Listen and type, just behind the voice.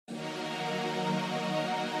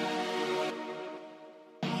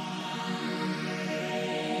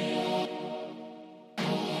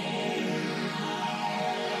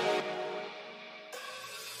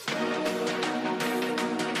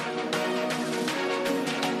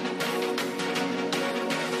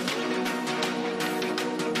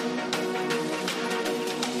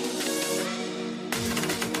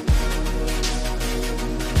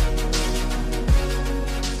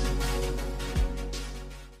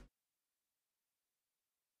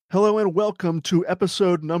Hello and welcome to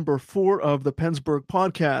episode number 4 of the Pennsburg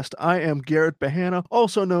podcast. I am Garrett Bahana,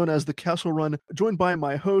 also known as the Castle Run, joined by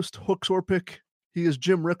my host, Hooks Orpik. He is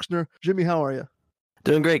Jim Rixner. Jimmy, how are you?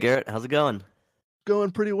 Doing great, Garrett. How's it going?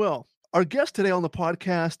 Going pretty well. Our guest today on the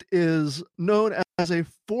podcast is known as a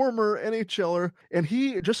former NHLer, and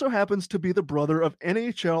he just so happens to be the brother of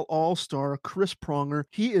NHL All-Star Chris Pronger.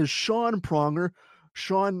 He is Sean Pronger.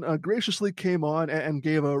 Sean graciously came on and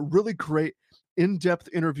gave a really great in-depth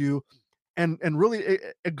interview and really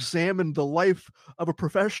examined the life of a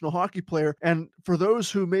professional hockey player. And for those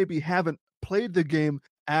who maybe haven't played the game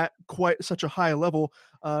at quite such a high level,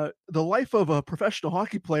 the life of a professional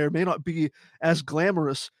hockey player may not be as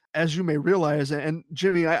glamorous as you may realize. And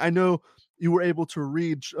Jimmy, I know you were able to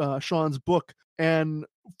read Sean's book, and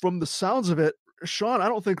from the sounds of it, Sean, I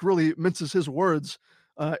don't think really minces his words.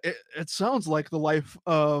 It sounds like the life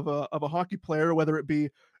of a hockey player, whether it be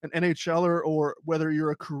an NHLer or whether you're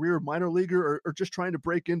a career minor leaguer or just trying to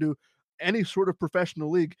break into any sort of professional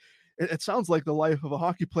league. It sounds like the life of a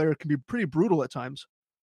hockey player can be pretty brutal at times.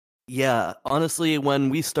 Yeah, honestly, when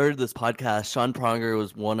we started this podcast, Sean Pronger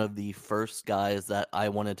was one of the first guys that I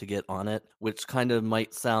wanted to get on it, which kind of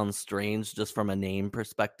might sound strange just from a name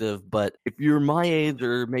perspective. But if you're my age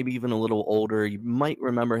or maybe even a little older, you might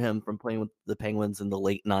remember him from playing with the Penguins in the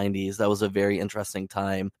late 90s. That was a very interesting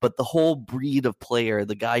time. But the whole breed of player,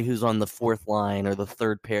 the guy who's on the fourth line or the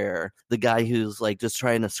third pair, the guy who's like just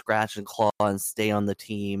trying to scratch and claw and stay on the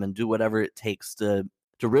team and do whatever it takes to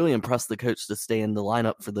really impress the coach to stay in the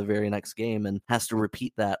lineup for the very next game and has to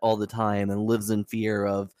repeat that all the time and lives in fear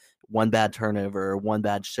of one bad turnover, one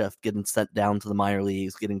bad shift, getting sent down to the minor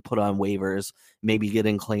leagues, getting put on waivers, maybe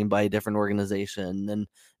getting claimed by a different organization and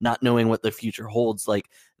not knowing what the future holds. Like,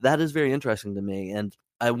 that is very interesting to me. And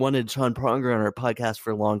I wanted Sean Pronger on our podcast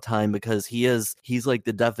for a long time because he's like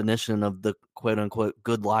the definition of the quote unquote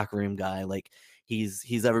good locker room guy. Like,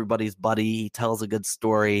 he's everybody's buddy. He tells a good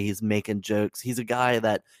story. He's making jokes. He's a guy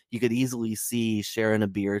that you could easily see sharing a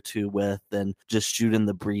beer or two with and just shooting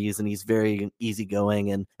the breeze. And he's very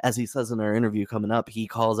easygoing. And as he says in our interview coming up, he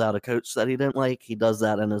calls out a coach that he didn't like. He does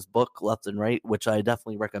that in his book, Left and Right, which I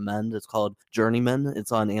definitely recommend. It's called Journeyman.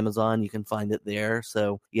 It's on Amazon. You can find it there.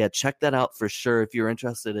 So yeah, check that out for sure if you're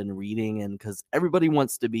interested in reading. And because everybody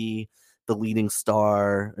wants to be the leading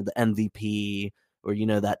star or the MVP or,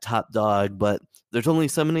 that top dog, but there's only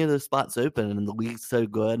so many of those spots open and the league's so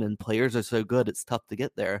good and players are so good, it's tough to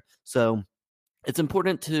get there. So it's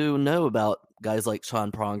important to know about guys like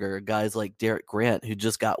Sean Pronger, guys like Derek Grant, who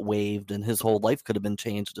just got waived and his whole life could have been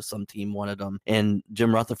changed if some team wanted him. And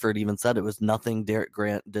Jim Rutherford even said it was nothing Derek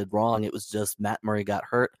Grant did wrong. It was just Matt Murray got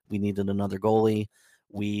hurt. We needed another goalie.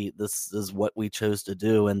 This is what we chose to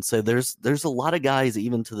do. And so there's a lot of guys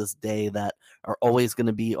even to this day that are always going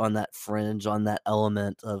to be on that fringe, on that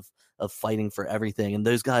element of fighting for everything. And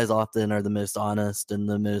those guys often are the most honest and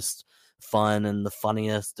the most fun and the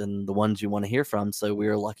funniest and the ones you want to hear from. So we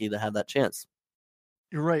were lucky to have that chance.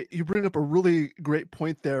 You're right. You bring up a really great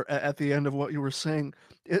point there at the end of what you were saying.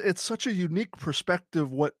 It's such a unique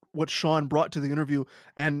perspective what Sean brought to the interview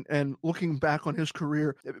and looking back on his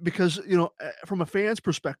career, because from a fan's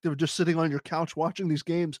perspective, just sitting on your couch watching these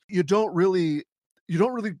games, you don't really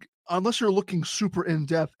unless you're looking super in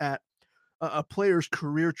depth at a player's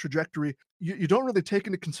career trajectory, you don't really take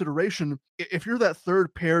into consideration if you're that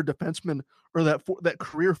third pair defenseman or that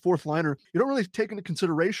career fourth liner. You don't really take into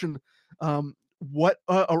consideration what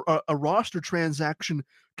a roster transaction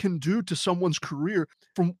can do to someone's career.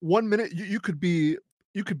 From 1 minute, you could be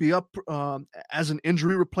up as an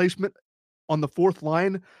injury replacement on the fourth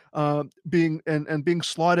line, being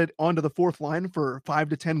slotted onto the fourth line for 5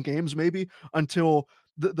 to 10 games, maybe until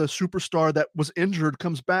the superstar that was injured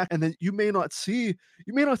comes back, and then you may not see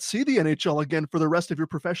the NHL again for the rest of your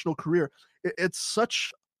professional career. It's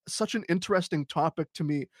such an interesting topic to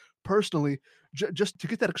me personally, just to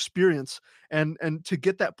get that experience and to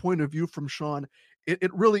get that point of view from Sean.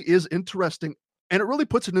 It really is interesting, and it really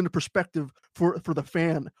puts it into perspective for the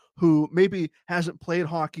fan who maybe hasn't played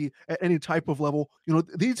hockey at any type of level.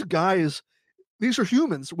 These guys, these are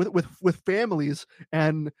humans with families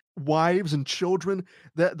and wives and children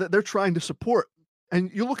that they're trying to support.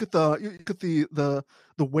 And you look at the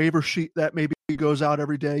waiver sheet that maybe goes out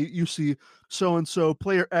every day. You see so and so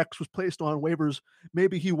player X was placed on waivers.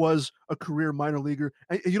 Maybe he was a career minor leaguer,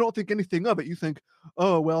 and you don't think anything of it. You think,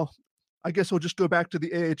 oh well, I guess we'll just go back to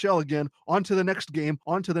the AHL again, on to the next game,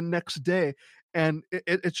 on to the next day. And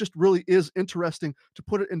it just really is interesting to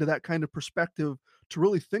put it into that kind of perspective, to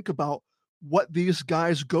really think about what these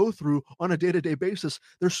guys go through on a day-to-day basis.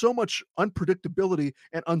 There's so much unpredictability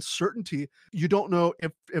and uncertainty. You don't know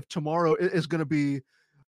if tomorrow is going to be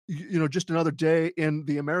just another day in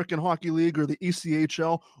the American Hockey League or the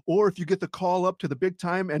ECHL, or if you get the call up to the big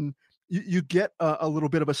time and you get a little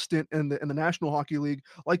bit of a stint in the National Hockey League.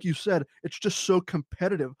 Like you said, it's just so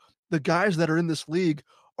competitive. The guys that are in this league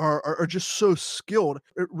are just so skilled.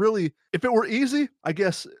 It really, if it were easy, I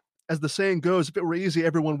guess, as the saying goes, if it were easy,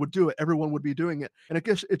 everyone would do it. Everyone would be doing it. And I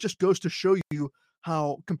guess it just goes to show you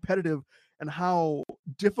how competitive and how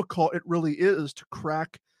difficult it really is to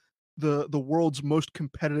crack the world's most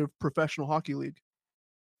competitive professional hockey league.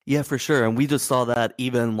 Yeah, for sure. And we just saw that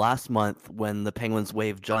even last month when the Penguins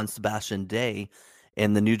waived John Sebastian Day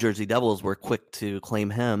and the New Jersey Devils were quick to claim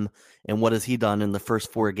him. And what has he done in the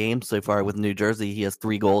first 4 games so far with New Jersey? He has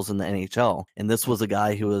 3 goals in the NHL. And this was a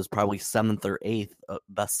guy who was probably 7th or 8th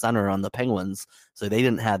best center on the Penguins. So they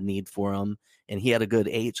didn't have need for him. And he had a good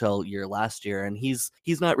AHL year last year. And he's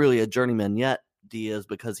not really a journeyman yet, Diaz,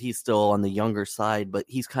 because he's still on the younger side, but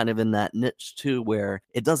he's kind of in that niche too, where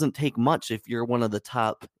it doesn't take much. If you're one of the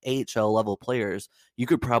top AHL level players, you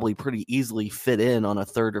could probably pretty easily fit in on a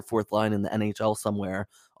 3rd or 4th line in the NHL somewhere.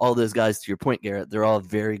 All those guys, to your point, Garrett, they're all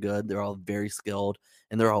very good. They're all very skilled,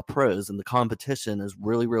 and they're all pros. And the competition is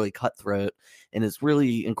really, really cutthroat. And it's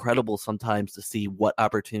really incredible sometimes to see what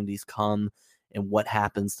opportunities come and what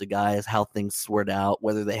happens to guys, how things sort out,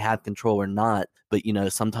 whether they have control or not. But,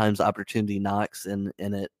 sometimes opportunity knocks and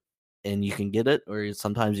you can get it, or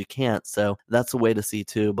sometimes you can't. So that's a way to see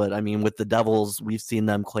too. But I mean, with the Devils, we've seen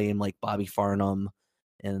them claim like Bobby Farnham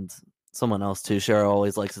and someone else too. Cheryl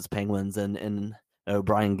always likes his Penguins, and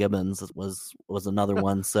Brian Gibbons was another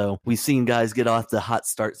one. So we've seen guys get off the hot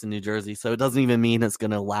starts in New Jersey. So it doesn't even mean it's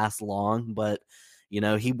going to last long, but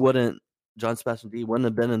John Sebastian D wouldn't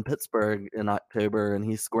have been in Pittsburgh in October, and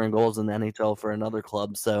he's scoring goals in the NHL for another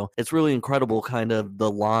club. So it's really incredible, kind of the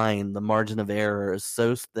margin of error is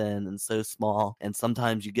so thin and so small. And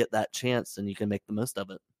sometimes you get that chance and you can make the most of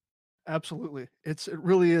it. Absolutely. It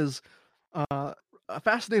really is a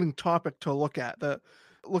fascinating topic to look at.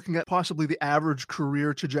 Looking at possibly the average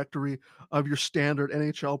career trajectory of your standard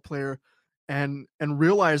NHL player and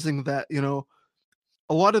realizing that,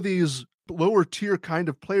 a lot of these lower tier kind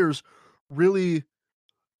of players really,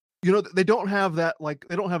 they don't have that, like,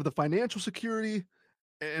 they don't have the financial security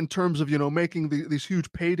in terms of, making these huge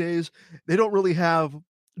paydays. They don't really have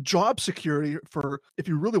job security for, if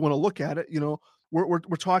you really want to look at it, we're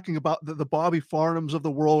talking about the Bobby Farnhams of the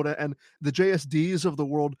world and the JSDs of the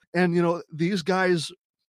world. And, these guys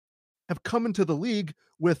have come into the league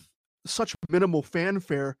with such minimal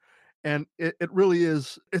fanfare. And it really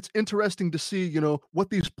is, it's interesting to see, what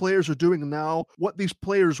these players are doing now, what these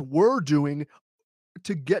players were doing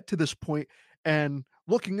to get to this point. And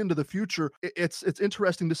looking into the future, it's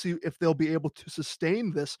interesting to see if they'll be able to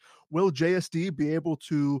sustain this. Will JSD be able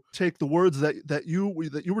to take the words that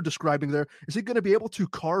you were describing there? Is he going to be able to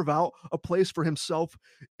carve out a place for himself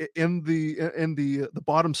in the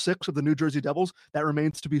bottom 6 of the New Jersey Devils? That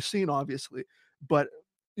remains to be seen, obviously. But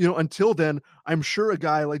until then, I'm sure a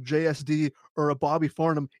guy like JSD or a Bobby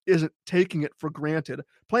Farnham isn't taking it for granted.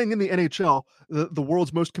 Playing in the NHL, the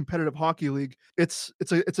world's most competitive hockey league, it's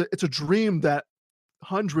a dream that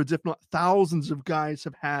hundreds, if not thousands, of guys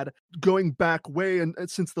have had going back way and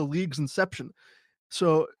since the league's inception.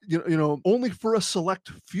 So only for a select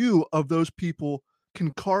few of those people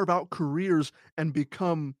can carve out careers and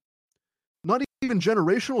become not even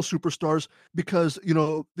generational superstars, because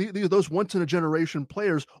those once in a generation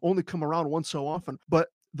players only come around once so often. But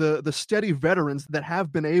the steady veterans that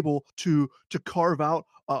have been able to carve out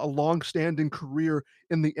a long-standing career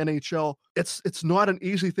in the NHL, it's not an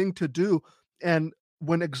easy thing to do. And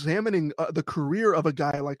when examining the career of a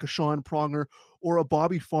guy like a Sean Pronger or a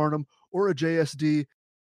Bobby Farnham or a JSD,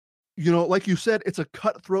 like you said, it's a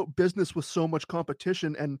cutthroat business with so much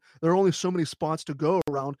competition, and there are only so many spots to go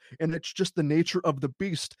around. And it's just the nature of the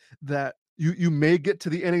beast that you may get to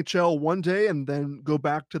the NHL one day and then go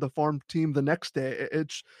back to the farm team the next day.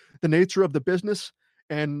 It's the nature of the business.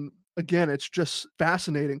 And again, it's just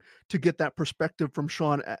fascinating to get that perspective from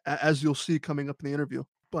Sean, as you'll see coming up in the interview.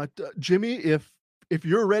 But Jimmy, if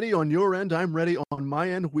you're ready on your end, I'm ready on my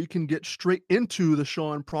end. We can get straight into the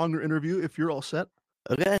Sean Pronger interview if you're all set.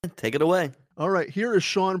 Okay, take it away. All right, here is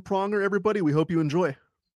Sean Pronger, everybody. We hope you enjoy.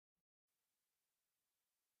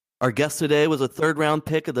 Our guest today was a 3rd-round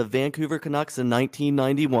pick of the Vancouver Canucks in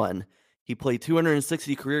 1991. He played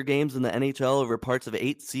 260 career games in the NHL over parts of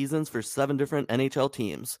 8 seasons for 7 different NHL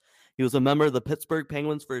teams. He was a member of the Pittsburgh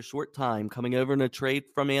Penguins for a short time, coming over in a trade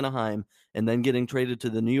from Anaheim and then getting traded to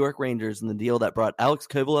the New York Rangers in the deal that brought Alex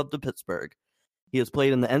Kovalev to Pittsburgh. He has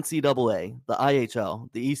played in the NCAA, the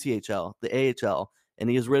IHL, the ECHL, the AHL, and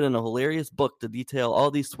he has written a hilarious book to detail all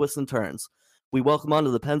these twists and turns. We welcome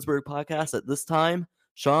onto the Pennsburg podcast at this time,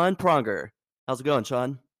 Sean Pronger. How's it going,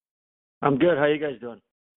 Sean? I'm good. How you guys doing?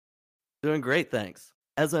 Doing great, thanks.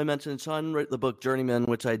 As I mentioned, Sean wrote the book Journeyman,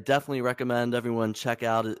 which I definitely recommend everyone check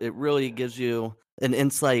out. It really gives you an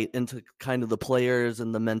insight into kind of the players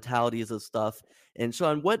and the mentalities of stuff. And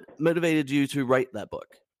Sean, what motivated you to write that book?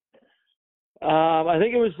 I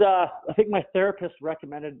think it was. I think my therapist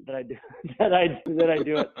recommended that I do that I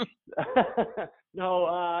do it.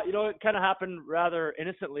 No, it kind of happened rather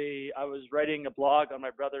innocently. I was writing a blog on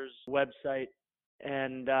my brother's website,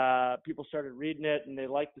 and people started reading it, and they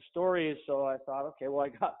liked the stories. So I thought, okay, well,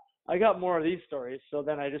 I got more of these stories. So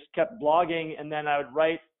then I just kept blogging, and then I would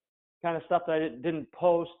write kind of stuff that I didn't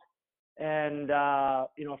post. And a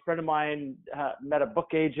friend of mine met a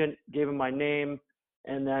book agent, gave him my name.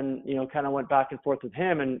 And then, kind of went back and forth with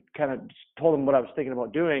him and kind of just told him what I was thinking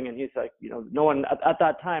about doing. And he's like, no one at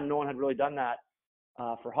that time, no one had really done that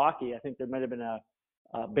for hockey. I think there might have been a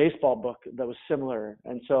baseball book that was similar.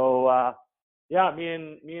 And so, me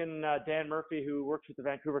and Dan Murphy, who works with the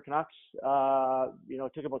Vancouver Canucks,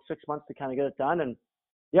 it took about 6 months to kind of get it done. And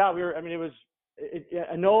yeah,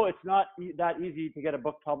 I know it's not that easy to get a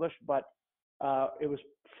book published, but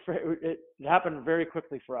it happened very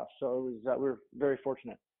quickly for us. So it was, we were very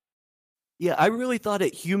fortunate. Yeah, I really thought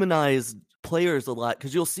it humanized players a lot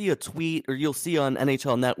because you'll see a tweet or you'll see on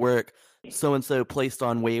NHL Network so-and-so placed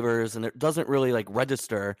on waivers and it doesn't really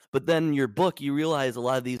register. But then your book, you realize a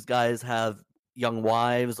lot of these guys have young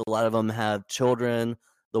wives. A lot of them have children.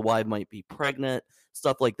 The wife might be pregnant,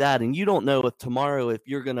 stuff like that. And you don't know if tomorrow, if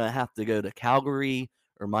you're going to have to go to Calgary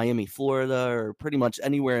or Miami, Florida, or pretty much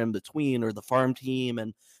anywhere in between, or the farm team.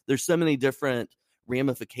 And there's so many different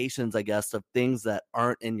ramifications, I guess, of things that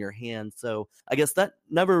aren't in your hands. So I guess that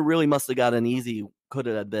never really must have gotten easy, could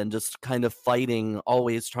it have been, just kind of fighting,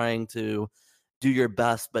 always trying to do your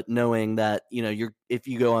best, but knowing that, if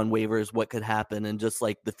you go on waivers, what could happen, and just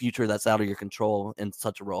the future that's out of your control in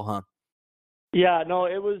such a role, huh? Yeah, no,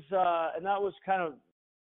 it was, and that was kind of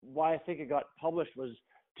why I think it got published, was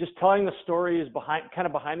just telling the stories behind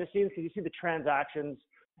the scenes, because you see the transactions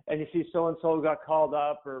and you see so-and-so got called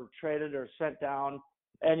up or traded or sent down,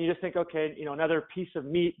 and you just think, okay, another piece of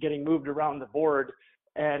meat getting moved around the board.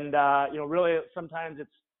 And, really sometimes it's,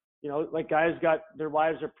 guys got their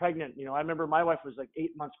wives are pregnant. I remember my wife was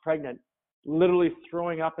 8 months pregnant, literally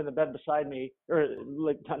throwing up in the bed beside me, or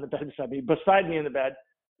not in the bed beside me, beside me in the bed.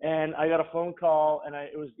 And I got a phone call, and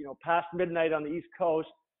it was, past midnight on the East Coast.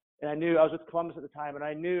 And I knew I was with Columbus at the time, and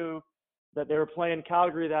I knew that they were playing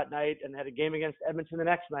Calgary that night and had a game against Edmonton the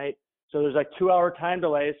next night. So there's 2-hour time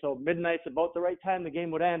delay. So midnight's about the right time the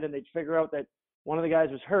game would end, and they'd figure out that one of the guys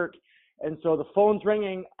was hurt. And so the phone's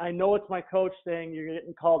ringing. I know it's my coach saying you're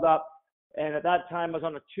getting called up. And at that time I was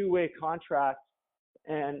on a 2-way contract,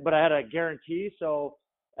 but I had a guarantee. So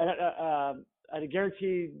I had a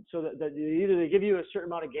guarantee so that either they give you a certain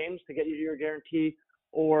amount of games to get you your guarantee,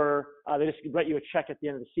 or they just write you a check at the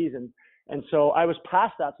end of the season. And so I was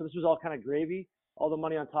past that. So this was all kind of gravy. All the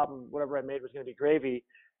money on top of whatever I made was going to be gravy.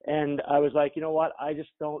 And I was like, you know what? I just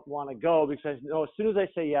don't want to go, because I know as soon as I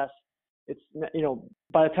say yes, it's,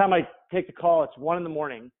 by the time I take the call, it's 1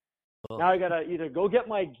 a.m. Oh. Now I got to either go get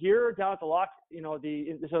my gear down at the lock, so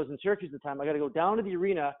I was in Syracuse at the time. I got to go down to the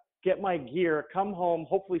arena, get my gear, come home,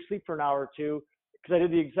 hopefully sleep for an hour or two, because I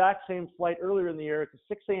did the exact same flight earlier in the year. It's a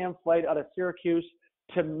 6 a.m. flight out of Syracuse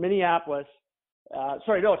to Minneapolis.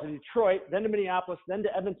 To Detroit, then to Minneapolis, then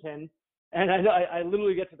to Edmonton. And I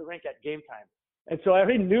literally get to the rink at game time. And so I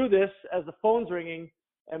already knew this as the phone's ringing,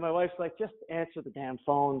 and my wife's like, just answer the damn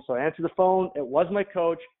phone. So I answered the phone. It was my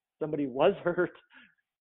coach. Somebody was hurt,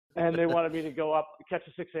 and they wanted me to go up, catch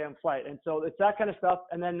a 6 a.m. flight. And so it's that kind of stuff.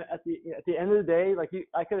 And then at the end of the day,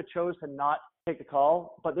 I could have chose to not take the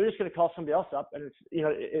call, but they're just going to call somebody else up, and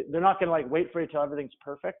it's, they're not going to wait for you till everything's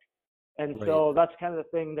perfect. And right. So that's kind of the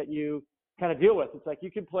thing that you kind of deal with. It's you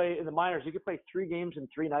can play in the minors, you could play 3 games in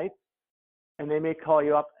 3 nights, and they may call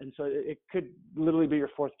you up. And so it could literally be your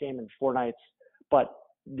 4th game in 4 nights. But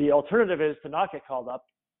the alternative is to not get called up.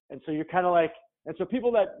 And so you're kind of and so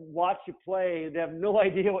people that watch you play, they have no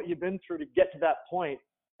idea what you've been through to get to that point.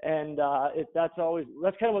 And that's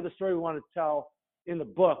kind of what the story we want to tell in the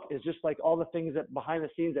book, is just all the things that behind the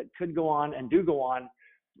scenes that could go on and do go on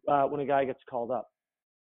when a guy gets called up.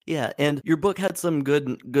 Yeah, and your book had some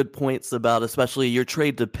good points about, especially your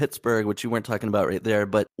trade to Pittsburgh, which you weren't talking about right there.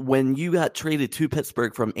 But when you got traded to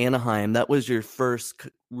Pittsburgh from Anaheim, that was your first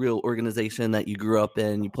real organization that you grew up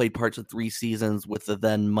in. You played parts of 3 seasons with the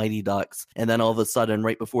then Mighty Ducks, and then all of a sudden,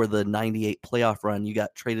 right before the '98 playoff run, you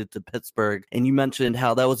got traded to Pittsburgh. And you mentioned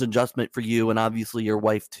how that was an adjustment for you, and obviously your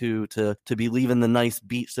wife too, to be leaving the nice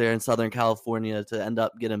beach there in Southern California to end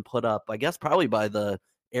up getting put up, I guess, probably by the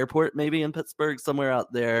airport maybe in Pittsburgh, somewhere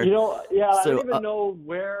out there. Yeah, I So don't even know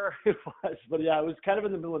where it was, but yeah, it was kind of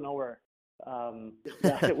in the middle of nowhere.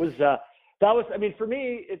 Yeah, it was. That was. I mean, for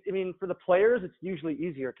me, for the players, it's usually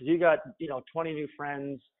easier because you got 20 new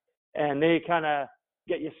friends, and they kind of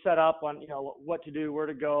get you set up on what to do, where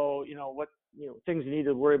to go, what things you need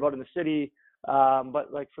to worry about in the city.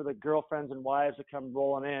 But like for the girlfriends and wives that come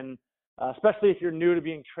rolling in, especially if you're new to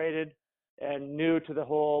being traded and new to the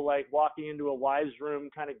whole like walking into a wives room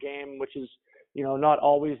kind of game, which is not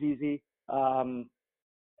always easy. And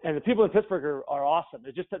the people in Pittsburgh are awesome.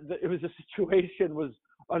 It's just that it was, the situation was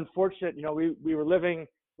unfortunate. We were living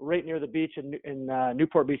right near the beach in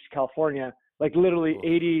Newport Beach, California, like literally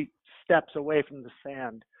 80 steps away from the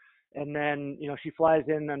sand. And then she flies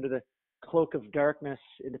in under the cloak of darkness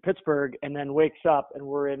into Pittsburgh, and then wakes up, and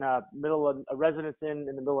we're in a residence in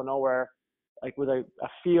the middle of nowhere, like with a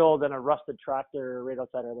field and a rusted tractor right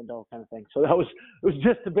outside our window kind of thing. So it was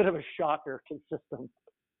just a bit of a shocker to the system.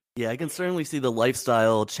 yeah, I can certainly see the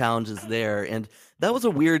lifestyle challenges there. And that was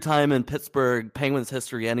a weird time in Pittsburgh Penguins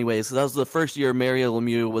history anyways. So that was the first year Mario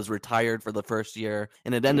Lemieux was retired for the first year.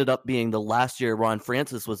 And it ended up being the last year Ron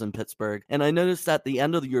Francis was in Pittsburgh. And I noticed at the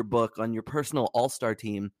end of your book on your personal all-star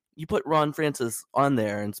team, you put Ron Francis on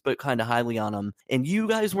there and spoke kind of highly on him. And you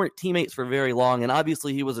guys weren't teammates for very long. And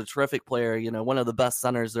obviously he was a terrific player, one of the best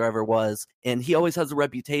centers there ever was. And he always has a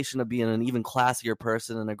reputation of being an even classier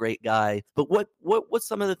person and a great guy. But what's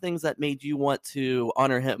some of the things that made you want to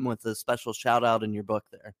honor him with a special shout out in your book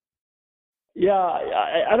there? Yeah,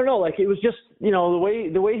 I don't know. Like it was just the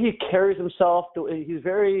way he carries himself. He's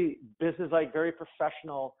very businesslike, very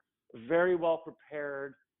professional, very well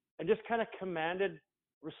prepared, and just kind of commanded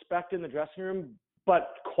respect in the dressing room,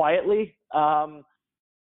 but quietly. And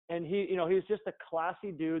he's just a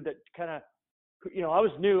classy dude that kind of, I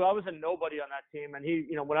was a nobody on that team, and he,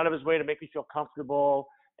 went out of his way to make me feel comfortable,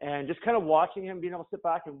 and just kind of watching him, being able to sit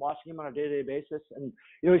back and watching him on a day-to-day basis. And,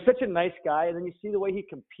 he's such a nice guy. And then you see the way he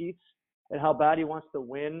competes and how bad he wants to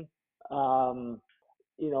win. It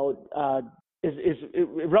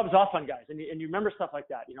rubs off on guys, and you remember stuff like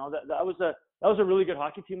that. That was a really good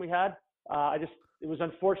hockey team we had. It was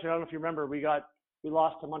unfortunate. I don't know if you remember, we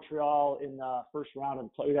lost to Montreal in the first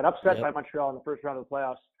round we got upset by Montreal in the first round of the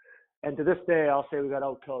playoffs. And to this day, I'll say we got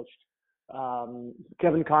outcoached.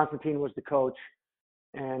 Kevin Constantine was the coach,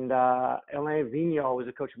 and Alain Vigneault was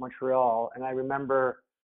the coach of Montreal. And I remember,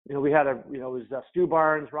 we had it was Stu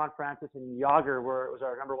Barnes, Ron Francis, and Yager was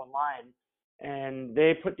our number one line. And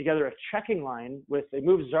they put together a checking line they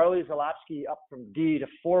moved Zarley Zalapsky up from D to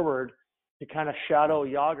forward to kind of shadow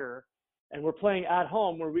Yager. And we're playing at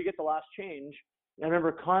home where we get the last change. And I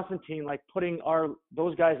remember Constantine like putting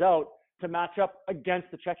those guys out to match up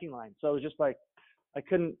against the checking line. So it was just like I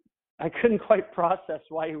couldn't quite process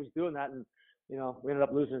why he was doing that, and we ended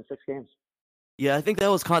up losing in 6 games. Yeah, I think that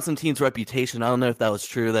was Constantine's reputation. I don't know if that was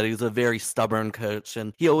true, that he was a very stubborn coach,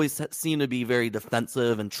 and he always seemed to be very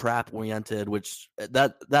defensive and trap-oriented, which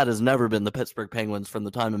that has never been the Pittsburgh Penguins from the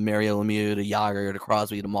time of Mario Lemieux to Yager to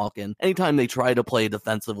Crosby to Malkin. Anytime they try to play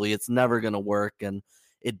defensively, it's never going to work, and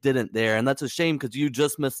it didn't there. And that's a shame because you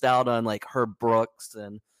just missed out on like Herb Brooks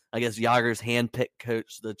and I guess Yager's handpicked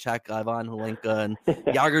coach, the Czech Ivan Hlinka, and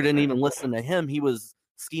Yager didn't even listen to him. He was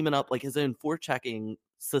scheming up like his own forechecking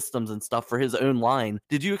systems and stuff for his own line.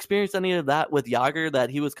 Did you experience any of that with Yager,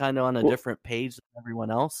 that he was kind of on a different page than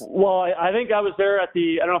everyone else? Well, I think I was there at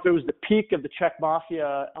I don't know if it was the peak of the Czech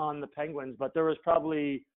Mafia on the Penguins, but there was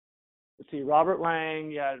probably, Robert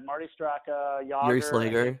Lang, you had Marty Straka,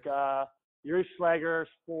 Yager, Yuri Slager,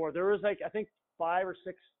 4. There was I think 5 or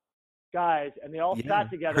 6 guys, and they all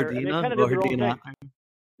sat together, and they kind of did their own thing.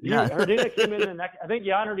 Yeah, Hrdina came in the next. I think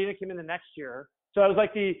Jan Hrdina came in the next year. So it was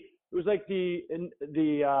like the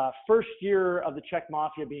first year of the Czech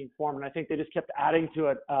Mafia being formed, and I think they just kept adding to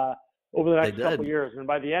it over the next couple of years. And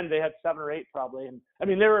by the end, they had 7 or 8 probably. And I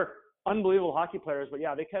mean, they were unbelievable hockey players, but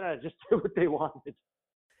yeah, they kind of just did what they wanted.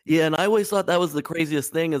 Yeah, and I always thought that was the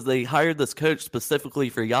craziest thing, is they hired this coach specifically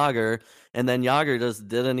for Yager, and then Yager just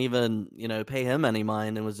didn't even, pay him any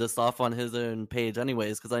mind and was just off on his own page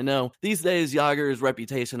anyways. Because I know these days Yager's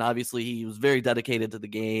reputation, obviously he was very dedicated to the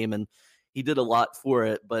game, and he did a lot for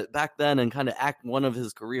it. But back then, in kind of act one of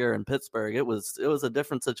his career in Pittsburgh, it was a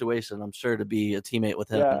different situation, I'm sure, to be a teammate with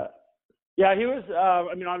him. Yeah, he was.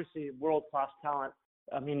 I mean, obviously, world-class talent.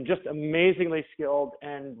 I mean, just amazingly skilled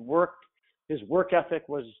and worked. His work ethic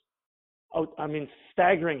was,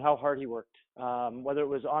 staggering how hard he worked. Whether it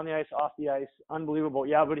was on the ice, off the ice, unbelievable.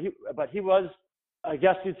 Yeah, but he was, I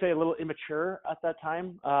guess you'd say, a little immature at that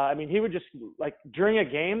time. I mean, he would just, like, during a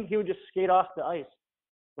game, he would just skate off the ice,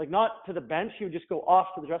 like, not to the bench. He would just go off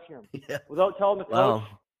to the dressing room without telling the coach.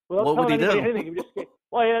 Without what telling would he anybody do? anything. He would just skate.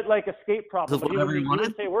 Well, he had like a skate problem, but he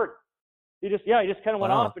wouldn't say a word. He just kind of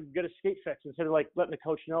went off and got his skate fixed instead of like letting the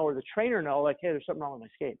coach know or the trainer know, like, hey, there's something wrong with my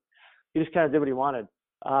skate. He just kind of did what he wanted.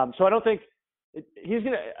 So I don't think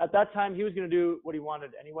at that time he was gonna do what he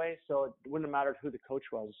wanted anyway. So it wouldn't have mattered who the coach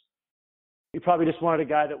was. He probably just wanted a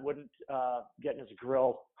guy that wouldn't get in his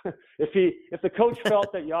grill. If the coach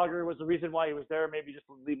felt that Jágr was the reason why he was there, maybe just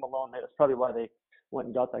leave him alone. That's probably why they went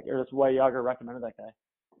and got that guy, or that's why Jágr recommended that guy.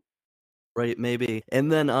 Right, maybe. And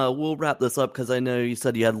then we'll wrap this up because I know you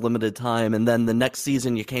said you had limited time. And then the next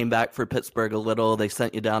season you came back for Pittsburgh a little. They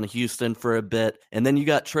sent you down to Houston for a bit. And then you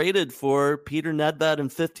got traded for Peter Nedved and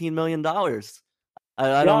 $15 million.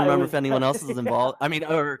 I don't remember if anyone else is involved. I mean,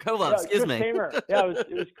 or Kovalev, excuse me. Tamer. Yeah,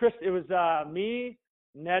 it was Chris. It was me,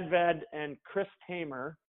 Nedved, and Chris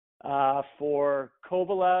Tamer for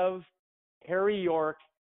Kovalev, Harry York,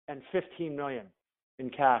 and $15 million in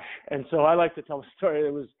cash. And so I like to tell the story.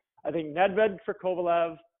 It was, I think, Nedved for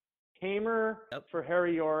Kovalev, Tamer for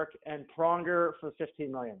Harry York, and Pronger for $15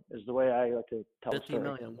 million is the way I like to tell the story. $15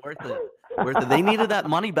 million, worth it. They needed that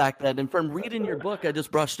money back then. And from reading your book, I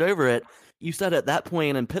just brushed over it. You said at that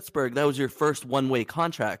point in Pittsburgh, that was your first one-way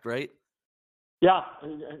contract, right? Yeah.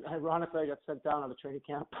 And ironically, I got sent down on a training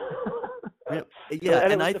camp. Yeah,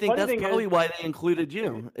 and I think that's probably why they included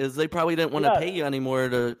you, is they probably didn't want to pay you anymore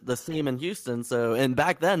to the same in Houston. So, and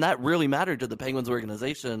back then that really mattered to the Penguins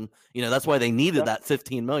organization. You know, that's why they needed that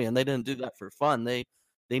 $15 million. They didn't do that for fun. They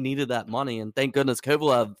needed that money, and thank goodness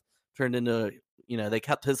Kovalev turned into, they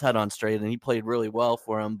kept his head on straight, and he played really well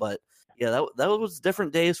for him. But yeah, that was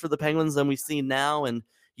different days for the Penguins than we see now, and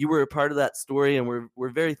you were a part of that story, and we're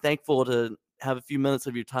very thankful to have a few minutes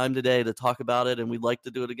of your time today to talk about it, and we'd like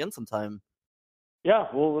to do it again sometime. Yeah,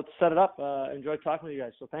 well, let's set it up. Enjoyed talking with you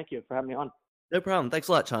guys. So thank you for having me on. No problem. Thanks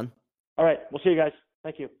a lot, Sean. All right. We'll see you guys.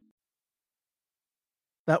 Thank you.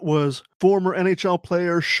 That was former NHL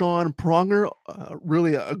player Sean Pronger.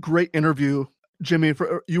 Really a great interview. Jimmy,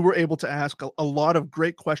 you were able to ask a lot of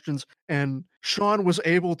great questions, and Sean was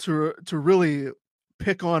able to really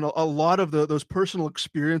pick on a lot of those personal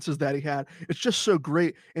experiences that he had. It's just so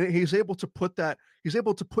great, and he's able to put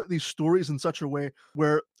these stories in such a way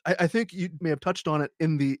where I think you may have touched on it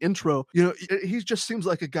in the intro. He just seems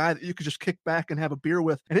like a guy that you could just kick back and have a beer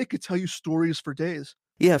with, and he could tell you stories for days.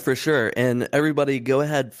 Yeah, for sure. And everybody, go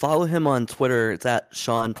ahead, follow him on Twitter. It's at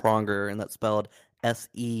Sean Pronger, and that's spelled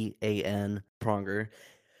SEAN Pronger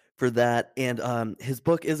for that. And his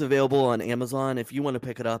book is available on Amazon. If you want to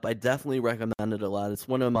pick it up, I definitely recommend it a lot. It's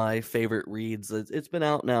one of my favorite reads. It's been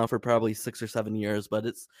out now for probably 6 or 7 years, but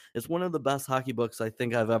it's one of the best hockey books I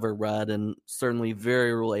think I've ever read, and certainly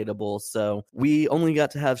very relatable. So we only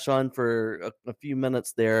got to have Sean for a few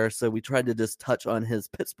minutes there, so we tried to just touch on his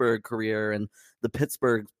Pittsburgh career and the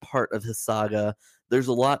Pittsburgh part of his saga. There's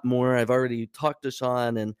a lot more. I've already talked to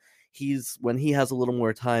Sean, and when he has a little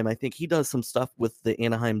more time, I think he does some stuff with the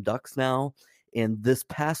Anaheim Ducks now. And this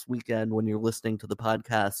past weekend, when you're listening to the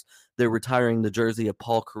podcast, they're retiring the jersey of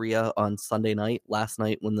Paul Kariya on Sunday night, last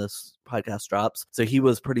night when this podcast drops. So he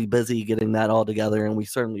was pretty busy getting that all together, and we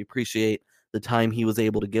certainly appreciate the time he was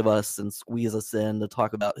able to give us and squeeze us in to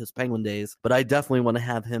talk about his Penguin days. But I definitely want to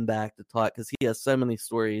have him back to talk, because he has so many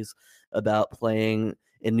stories about playing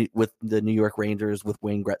with the New York Rangers with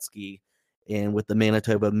Wayne Gretzky, and with the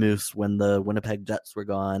Manitoba Moose when the Winnipeg Jets were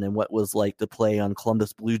gone, and what it was like to play on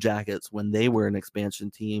Columbus Blue Jackets when they were an expansion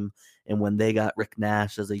team, and when they got Rick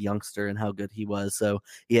Nash as a youngster and how good he was. So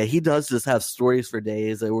yeah, he does just have stories for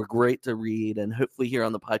days. They were great to read, and hopefully here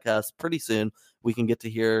on the podcast pretty soon we can get to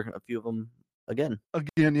hear a few of them again.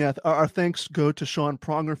 Yeah, our thanks go to Sean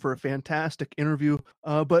Pronger for a fantastic interview.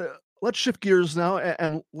 But let's shift gears now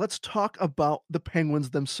and let's talk about the Penguins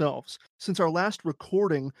themselves. Since our last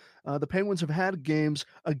recording, the Penguins have had games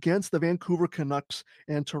against the Vancouver Canucks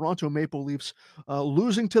and Toronto Maple Leafs,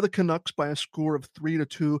 losing to the Canucks by a score of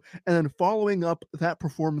 3-2, and then following up that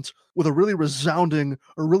performance with a really resounding,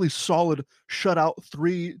 or really solid shutout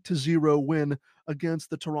 3-0 win against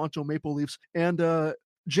the Toronto Maple Leafs. And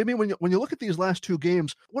Jimmy, when you look at these last two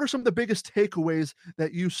games, what are some of the biggest takeaways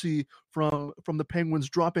that you see from the Penguins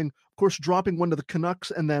dropping one to the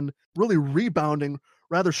Canucks and then really rebounding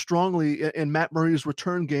rather strongly in Matt Murray's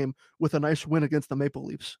return game with a nice win against the Maple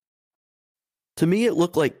Leafs? To me, it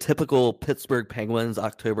looked like typical Pittsburgh Penguins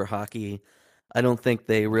October hockey. I don't think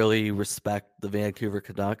they really respect the Vancouver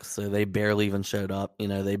Canucks, so they barely even showed up.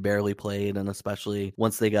 They barely played, and especially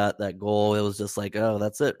once they got that goal, it was just like, oh,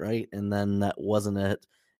 that's it, right? And then that wasn't it,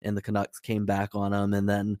 and the Canucks came back on them, and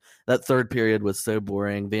then that third period was so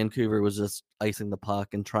boring. Vancouver was just icing the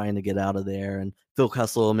puck and trying to get out of there, and Phil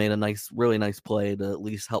Kessel made a really nice play to at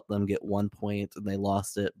least help them get 1 point, and they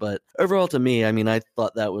lost it. But overall, to me, I mean, I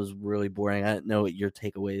thought that was really boring. I didn't know what your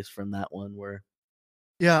takeaways from that one were.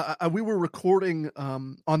 Yeah, we were recording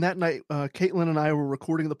on that night. Caitlin and I were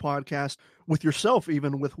recording the podcast with yourself,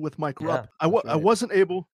 even with Mike Rupp. I right. wasn't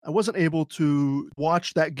able to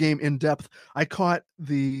watch that game in depth. I caught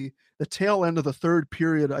the tail end of the third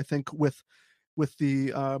period, I think, with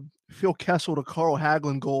the Phil Kessel to Carl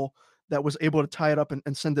Hagelin goal that was able to tie it up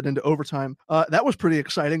and send it into overtime. That was pretty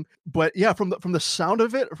exciting. But yeah, from the sound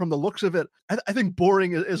of it, from the looks of it, I think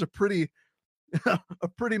boring is a pretty a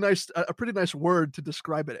pretty nice word to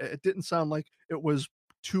describe it. It didn't sound like it was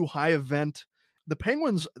too high event. The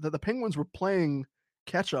Penguins were playing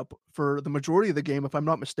catch up for the majority of the game, if I'm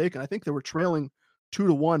not mistaken. I think they were trailing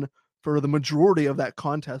 2-1 for the majority of that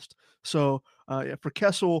contest. So yeah, for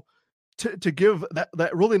Kessel to give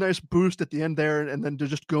that really nice boost at the end there, and then to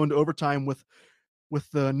just go into overtime with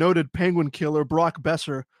the noted Penguin killer Brock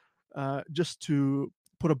Besser, just to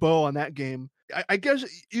put a bow on that game. I guess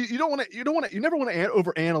you never want to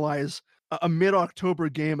overanalyze a mid-October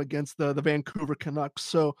game against the Vancouver Canucks.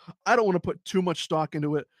 So I don't want to put too much stock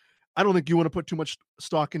into it. I don't think you want to put too much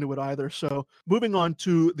stock into it either. So moving on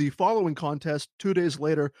to the following contest 2 days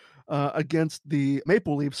later against the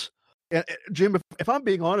Maple Leafs. And Jim, if I'm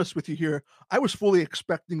being honest with you here, I was fully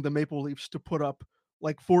expecting the Maple Leafs to put up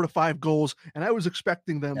like 4 to 5 goals, and I was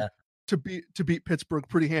expecting them to beat Pittsburgh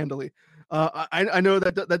pretty handily. I know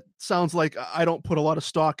that sounds like I don't put a lot of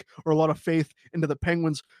stock or a lot of faith into the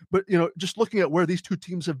Penguins, but just looking at where these two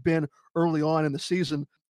teams have been early on in the season,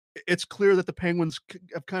 it's clear that the Penguins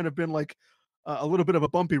have kind of been like a little bit of a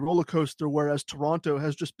bumpy roller coaster, whereas Toronto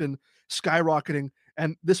has just been skyrocketing.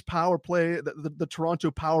 And this power play, the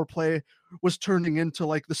Toronto power play, was turning into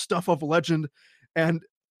like the stuff of legend. And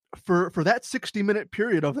for that 60-minute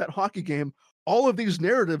period of that hockey game, all of these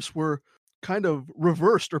narratives were kind of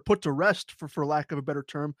reversed or put to rest, for lack of a better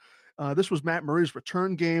term. This was Matt Murray's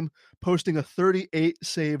return game, posting a 38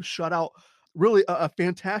 save shutout. Really a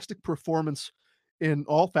fantastic performance in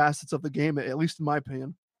all facets of the game, at least in my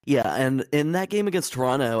opinion. Yeah, and in that game against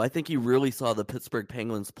Toronto, I think you really saw the Pittsburgh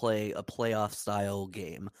Penguins play a playoff style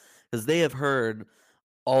game, because they have heard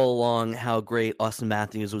all along how great Austin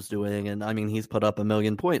Matthews was doing, and I mean, he's put up 1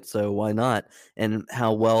 million points, so why not? And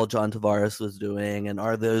how well John Tavares was doing, and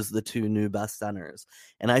are those the two new best centers?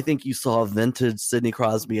 And I think you saw vintage Sidney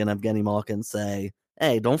Crosby and Evgeny Malkin say,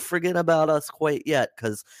 hey, don't forget about us quite yet,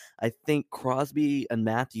 because I think Crosby and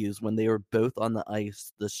Matthews, when they were both on the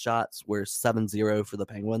ice, the shots were 7-0 for the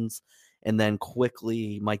Penguins, and then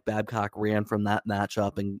quickly Mike Babcock ran from that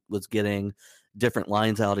matchup and was getting different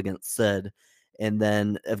lines out against Sid. And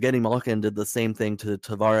then Evgeny Malkin did the same thing to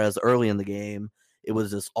Tavares early in the game. It was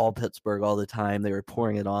just all Pittsburgh all the time. They were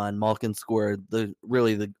pouring it on. Malkin scored the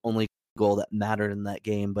only goal that mattered in that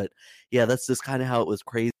game. But yeah, that's just kind of how it was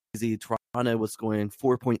crazy. Toronto was scoring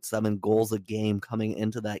 4.7 goals a game coming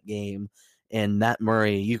into that game. And Matt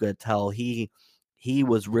Murray, you could tell he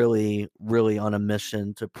was really, really on a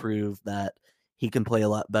mission to prove that he can play a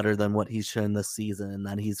lot better than what he's shown this season, and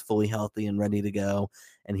that he's fully healthy and ready to go.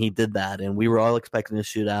 And he did that. And we were all expecting a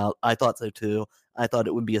shootout. I thought so too. I thought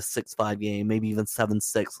it would be a 6-5 game, maybe even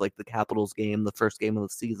 7-6, like the Capitals game, the first game of the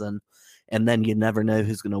season. And then you never know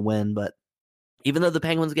who's going to win. But even though the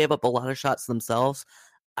Penguins gave up a lot of shots themselves,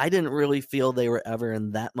 I didn't really feel they were ever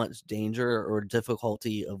in that much danger or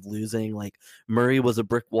difficulty of losing. Like, Murray was a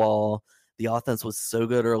brick wall. The offense was so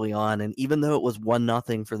good early on, and even though it was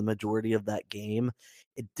 1-0 for the majority of that game,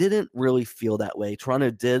 it didn't really feel that way. Toronto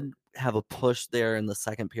did have a push there in the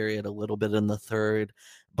second period, a little bit in the third,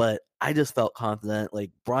 but I just felt confident. Like,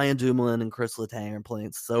 Brian Dumoulin and Chris Letang are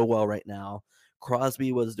playing so well right now.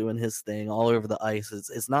 Crosby was doing his thing all over the ice.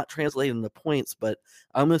 It's not translating into points, but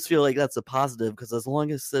I almost feel like that's a positive, because as long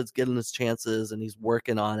as Sid's getting his chances and he's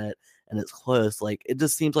working on it and it's close, like, it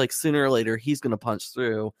just seems like sooner or later he's going to punch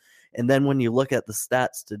through. And then when you look at the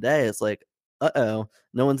stats today, it's like, no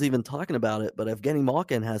one's even talking about it, but Evgeny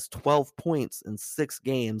Malkin has 12 points in 6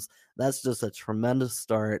 games. That's just a tremendous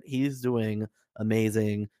start. He's doing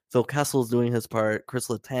amazing. Phil Kessel's doing his part. Chris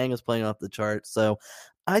Letang is playing off the chart. So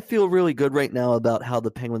I feel really good right now about how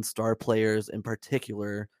the Penguin star players in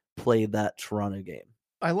particular played that Toronto game.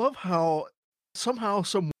 I love how somehow,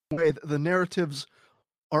 some way, the narratives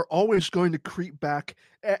are always going to creep back,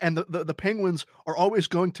 and the Penguins are always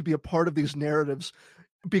going to be a part of these narratives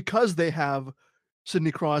because they have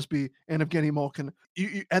Sidney Crosby and Evgeny Malkin.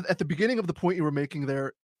 At the beginning of the point you were making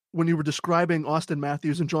there, when you were describing Austin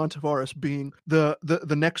Matthews and John Tavares being the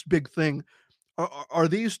next big thing, are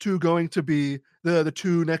these two going to be the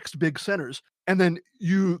two next big centers? And then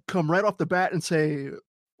you come right off the bat and say,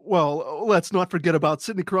 well, let's not forget about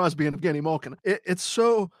Sidney Crosby and Evgeny Malkin. It's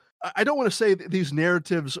so, I don't want to say that these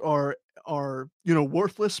narratives are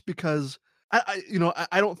worthless, because I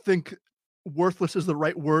don't think worthless is the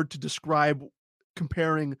right word to describe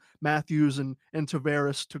comparing Matthews and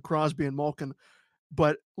Tavares to Crosby and Malkin.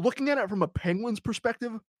 But looking at it from a Penguins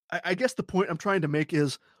perspective, I guess the point I'm trying to make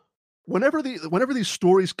is, whenever these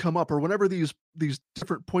stories come up, or whenever these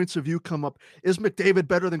different points of view come up, is McDavid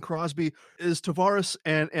better than Crosby? Is Tavares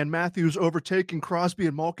and Matthews overtaking Crosby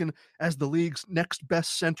and Malkin as the league's next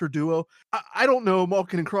best center duo? I don't know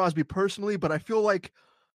Malkin and Crosby personally, but I feel like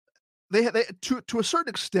they to a certain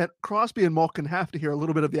extent, Crosby and Malkin have to hear a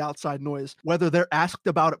little bit of the outside noise, whether they're asked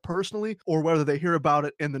about it personally or whether they hear about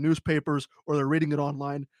it in the newspapers or they're reading it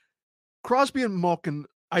online. Crosby and Malkin,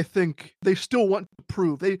 I think they still want to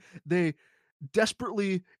prove, they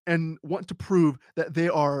desperately and want to prove that they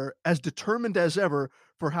are as determined as ever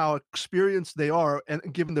for how experienced they are, and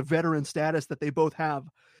given the veteran status that they both have,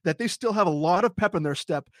 that they still have a lot of pep in their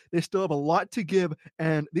step. They still have a lot to give,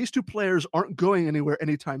 and these two players aren't going anywhere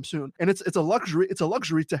anytime soon. And it's a luxury. It's a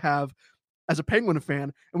luxury to have as a Penguin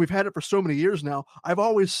fan, and we've had it for so many years now. I've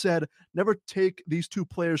always said, never take these two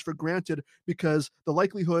players for granted, because the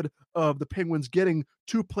likelihood of the Penguins getting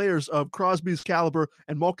two players of Crosby's caliber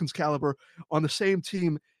and Malkin's caliber on the same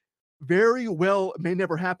team very well may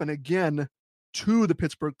never happen again to the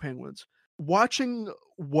Pittsburgh Penguins. Watching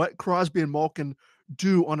what Crosby and Malkin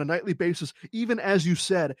do on a nightly basis, even as you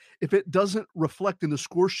said, if it doesn't reflect in the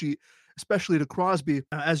score sheet, especially to Crosby,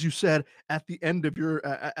 as you said at the end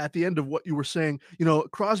of what you were saying,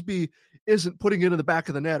 Crosby isn't putting it in the back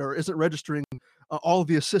of the net or isn't registering all of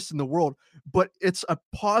the assists in the world, but it's a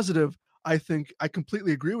positive. I think I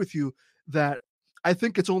completely agree with you that I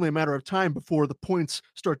think it's only a matter of time before the points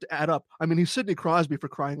start to add up. I mean, he's Sidney Crosby, for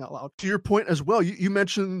crying out loud. To your point as well, you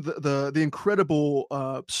mentioned the incredible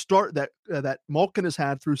start that Malkin has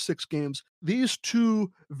had through 6 games. These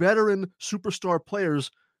two veteran superstar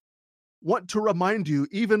players want to remind you,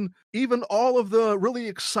 even all of the really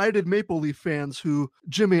excited Maple Leaf fans who,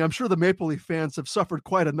 Jimmy, I'm sure the Maple Leaf fans have suffered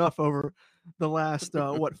quite enough over the last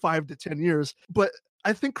 5 to 10 years. But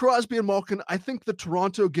I think Crosby and Malkin, I think the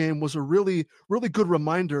Toronto game was a really, really good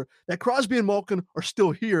reminder that Crosby and Malkin are still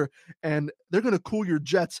here, and they're going to cool your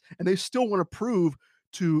jets, and they still want to prove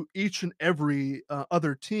to each and every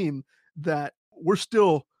other team that we're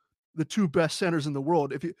still the two best centers in the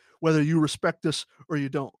world, whether you respect us or you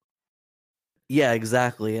don't. Yeah,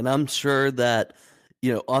 exactly. And I'm sure that,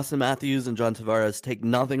 Austin Matthews and John Tavares take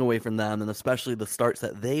nothing away from them, and especially the starts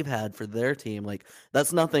that they've had for their team. Like,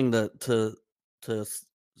 that's nothing to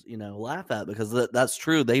laugh at, because that's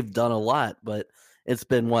true. They've done a lot, but it's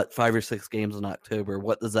been 5 or 6 games in October.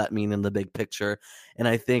 What does that mean in the big picture? And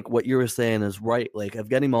I think what you were saying is right. Like,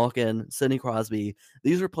 Evgeny Malkin, Sidney Crosby,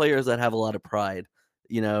 these are players that have a lot of pride.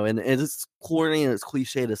 And it's corny and it's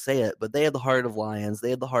cliche to say it, but they have the heart of lions. They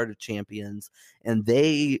have the heart of champions, and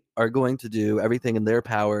they are going to do everything in their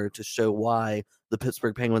power to show why the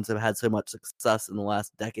Pittsburgh Penguins have had so much success in the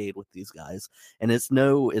last decade with these guys. And it's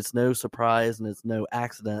no surprise, and it's no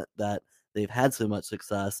accident that they've had so much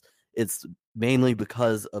success. It's mainly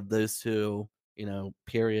because of those two,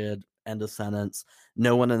 period, end of sentence.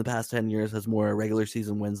 No one in the past 10 years has more regular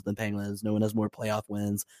season wins than Penguins. No one has more playoff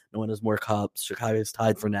wins. No one has more cups. Chicago's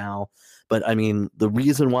tied for now. But I mean, the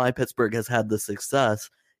reason why Pittsburgh has had this success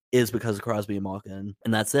is because of Crosby and Malkin,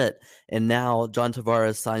 and that's it. And now John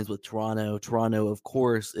Tavares signs with Toronto. Toronto, of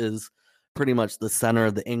course, is pretty much the center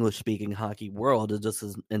of the English-speaking hockey world, just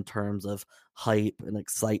as in terms of hype and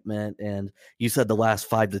excitement. And you said the last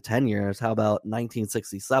 5 to 10 years. How about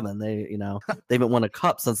 1967? They haven't won a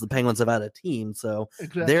cup since the Penguins have had a team. So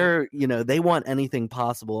Exactly. they're, they want anything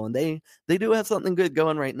possible, and they do have something good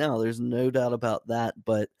going right now. There's no doubt about that.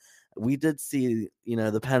 But we did see,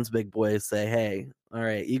 the Pens big boys say, hey, all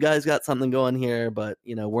right, you guys got something going here, but,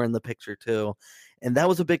 we're in the picture too. And that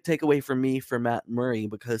was a big takeaway for me for Matt Murray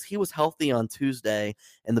because he was healthy on Tuesday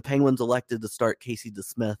and the Penguins elected to start Casey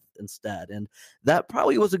DeSmith instead. And that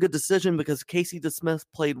probably was a good decision because Casey DeSmith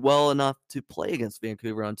played well enough to play against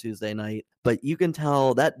Vancouver on Tuesday night. But you can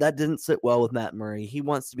tell that didn't sit well with Matt Murray. He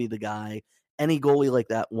wants to be the guy. Any goalie like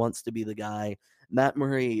that wants to be the guy. Matt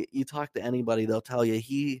Murray, you talk to anybody, they'll tell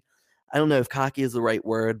you I don't know if cocky is the right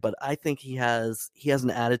word, but I think he has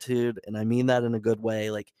an attitude, and I mean that in a good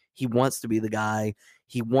way. Like, he wants to be the guy.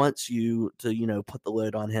 He wants you to, put the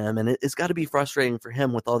load on him. And it's got to be frustrating for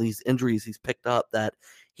him with all these injuries he's picked up that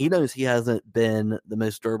he knows he hasn't been the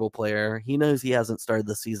most durable player. He knows he hasn't started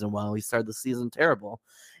the season well. He started the season terrible.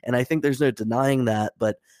 And I think there's no denying that.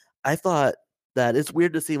 But I thought that it's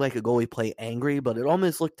weird to see like a goalie play angry, but it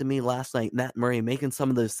almost looked to me last night, Matt Murray making some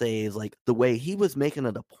of those saves, like the way he was making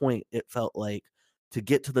it a point, it felt like, to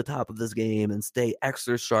get to the top of this game and stay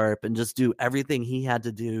extra sharp and just do everything he had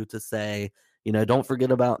to do to say, don't forget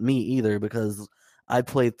about me either, because I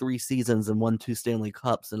played 3 seasons and won 2 Stanley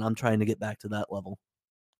Cups and I'm trying to get back to that level.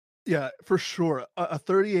 Yeah, for sure. A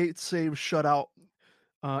 38 save shutout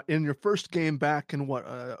in your first game back in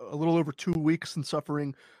a little over 2 weeks and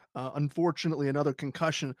suffering, unfortunately, another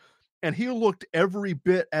concussion. And he looked every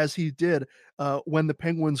bit as he did when the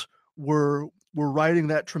Penguins were riding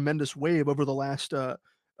that tremendous wave over the last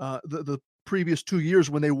the previous 2 years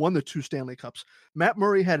when they won the 2 Stanley Cups. Matt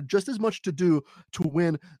Murray had just as much to do to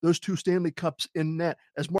win those 2 Stanley Cups in net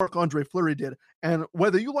as Marc-Andre Fleury did. And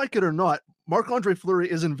whether you like it or not, Marc-Andre Fleury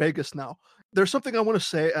is in Vegas now. There's something I want to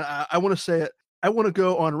say. I want to say it. I want to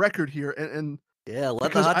go on record here. And yeah,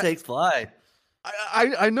 let the hot takes fly.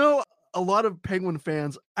 I know a lot of Penguin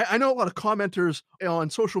fans. I know a lot of commenters on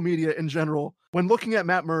social media in general. When looking at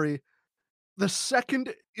Matt Murray, the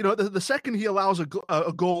second the second he allows a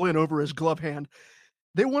goal in over his glove hand,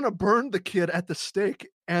 they want to burn the kid at the stake.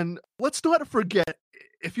 And let's not forget,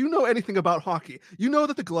 if you know anything about hockey, you know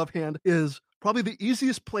that the glove hand is probably the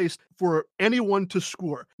easiest place for anyone to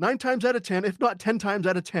score. 9 times out of 10, if not 10 times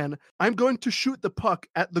out of 10, I'm going to shoot the puck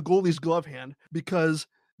at the goalie's glove hand because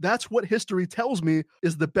that's what history tells me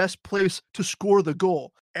is the best place to score the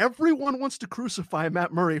goal. Everyone wants to crucify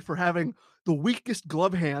Matt Murray for having the weakest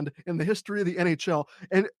glove hand in the history of the NHL.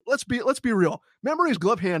 And let's be real. Matt Murray's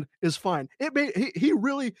glove hand is fine. He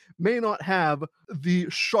really may not have the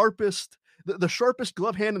sharpest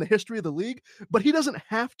glove hand in the history of the league, but he doesn't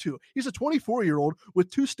have to. He's a 24-year-old with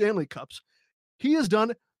 2 Stanley Cups. He's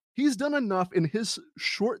done enough in his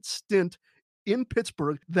short stint in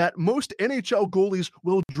Pittsburgh that most NHL goalies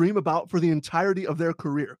will dream about for the entirety of their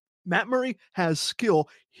career. Matt Murray has skill.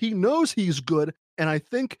 He knows he's good. And I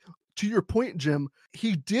think, to your point, Jim,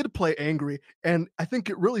 he did play angry. And I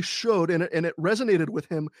think it really showed and it resonated with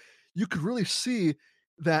him. You could really see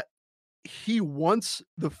that he wants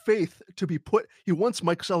the faith to be put. He wants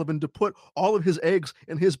Mike Sullivan to put all of his eggs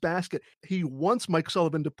in his basket. He wants Mike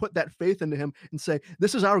Sullivan to put that faith into him and say,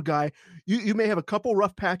 this is our guy. You may have a couple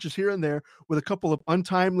rough patches here and there with a couple of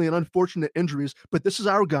untimely and unfortunate injuries, but this is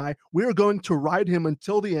our guy. We are going to ride him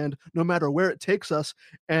until the end, no matter where it takes us.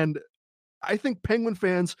 And I think Penguin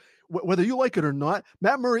fans, whether you like it or not,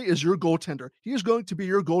 Matt Murray is your goaltender. He is going to be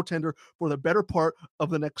your goaltender for the better part of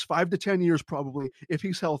the next 5 to 10 years, probably, if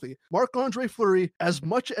he's healthy. Marc-Andre Fleury, as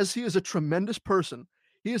much as he is a tremendous person,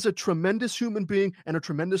 he is a tremendous human being and a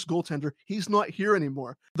tremendous goaltender. He's not here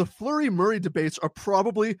anymore. The Fleury-Murray debates are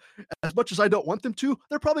probably, as much as I don't want them to,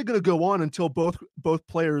 they're probably going to go on until both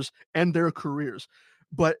players end their careers.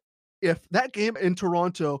 But if that game in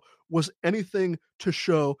Toronto was anything to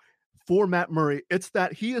show for Matt Murray, it's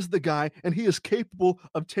that he is the guy and he is capable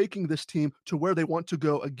of taking this team to where they want to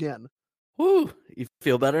go again. Whoo, you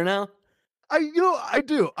feel better now? I do.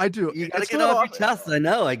 You gotta get off your chest. I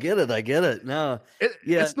know. I get it. No,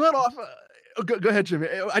 it's not off. Go ahead, Jimmy.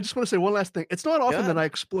 I just want to say one last thing. It's not often that I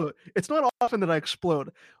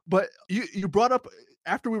explode. But you brought up,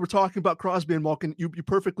 after we were talking about Crosby and Malkin, you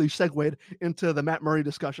perfectly segued into the Matt Murray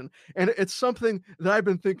discussion. And it's something that I've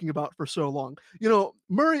been thinking about for so long.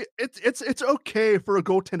 Murray, it's okay for a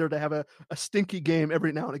goaltender to have a stinky game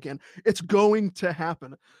every now and again. It's going to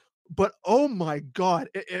happen. But oh my God,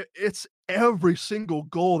 it's every single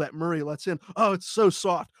goal that Murray lets in. Oh, it's so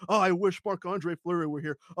soft. Oh, I wish Marc-Andre Fleury were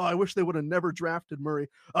here. Oh, I wish they would have never drafted Murray.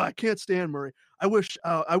 Oh, I can't stand Murray. I wish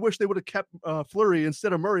they would have kept Fleury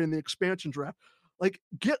instead of Murray in the expansion draft. Like,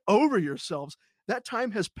 get over yourselves. That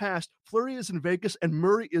time has passed. Fleury is in Vegas and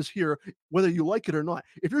Murray is here, whether you like it or not.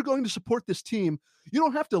 If you're going to support this team, you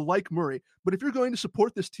don't have to like Murray, but if you're going to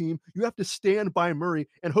support this team, you have to stand by Murray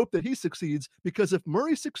and hope that he succeeds, because if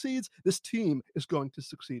Murray succeeds, this team is going to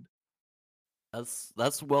succeed.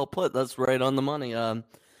 That's well put. That's right on the money.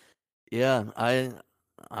 Yeah, I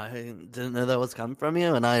didn't know that was coming from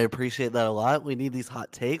you, and I appreciate that a lot. We need these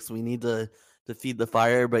hot takes. We need to feed the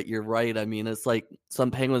fire, but you're right. I mean, it's like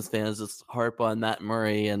some Penguins fans just harp on Matt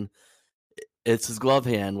Murray and it's his glove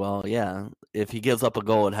hand. Well, yeah, if he gives up a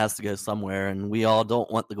goal, it has to go somewhere, and we all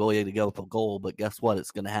don't want the goalie to give up a goal, but guess what?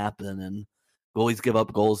 It's going to happen, and goalies give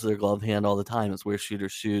up goals to their glove hand all the time. It's where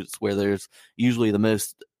shooters shoots, where there's usually the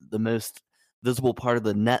most visible part of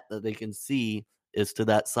the net that they can see is to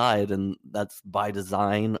that side, and that's by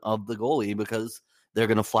design of the goalie because they're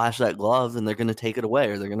going to flash that glove and they're going to take it away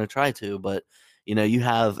or they're going to try to, but you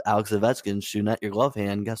have Alex Ovechkin shooting at your glove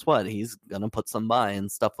hand. Guess what? He's gonna put some by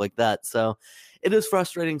and stuff like that. So it is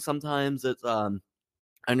frustrating sometimes. It's I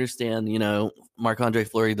understand. Marc-Andre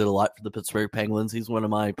Fleury did a lot for the Pittsburgh Penguins. He's one of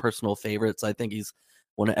my personal favorites. I think he's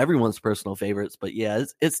one of everyone's personal favorites. But yeah,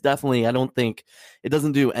 it's definitely. I don't think it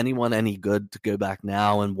doesn't do anyone any good to go back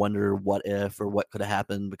now and wonder what if or what could have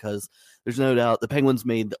happened because there's no doubt the Penguins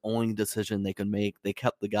made the only decision they could make. They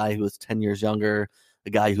kept the guy who was 10 years younger,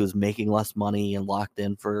 the guy who was making less money and locked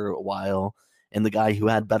in for a while, and the guy who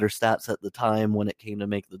had better stats at the time when it came to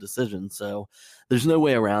make the decision. So there's no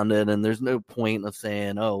way around it, and there's no point of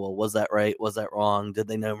saying, oh, well, was that right? Was that wrong? Did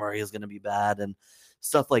they know Murray was going to be bad? And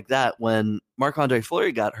stuff like that. When Marc-Andre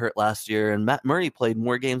Fleury got hurt last year, and Matt Murray played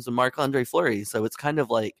more games than Marc-Andre Fleury. So it's kind of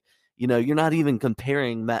like, you're not even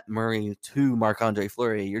comparing Matt Murray to Marc-Andre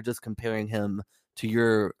Fleury. You're just comparing him to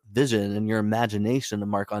your vision and your imagination of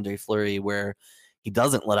Marc-Andre Fleury, where he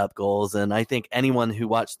doesn't let up goals. And I think anyone who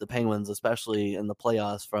watched the Penguins, especially in the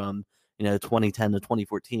playoffs from 2010 to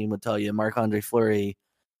 2014, would tell you Marc-Andre Fleury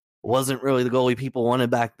wasn't really the goalie people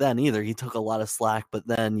wanted back then either. He took a lot of slack, but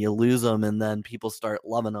then you lose him and then people start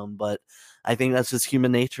loving him. But I think that's just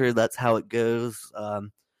human nature. That's how it goes.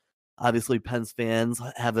 Obviously, Pens fans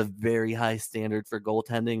have a very high standard for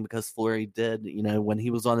goaltending because Fleury did. When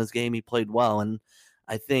he was on his game, he played well. And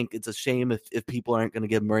I think it's a shame if people aren't going to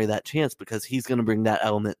give Murray that chance because he's going to bring that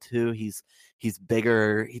element too. He's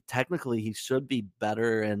bigger. Technically he should be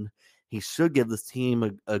better, and he should give this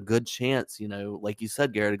team a good chance. Like you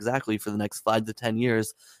said, Garrett, exactly for the next 5 to 10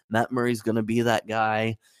 years, Matt Murray's going to be that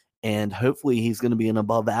guy. And hopefully he's going to be an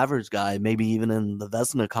above average guy, maybe even in the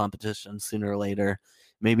Vezina competition sooner or later.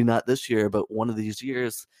 Maybe not this year, but one of these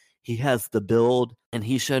years he has the build, and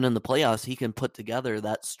he's shown in the playoffs he can put together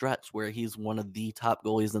that stretch where he's one of the top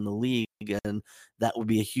goalies in the league, and that would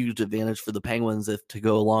be a huge advantage for the Penguins if, to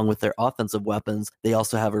go along with their offensive weapons, they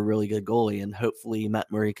also have a really good goalie, and hopefully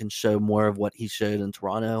Matt Murray can show more of what he showed in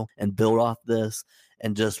Toronto and build off this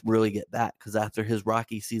and just really get back, because after his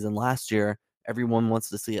rocky season last year, everyone wants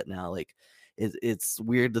to see it now. Like, it's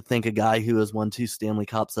weird to think a guy who has won 2 Stanley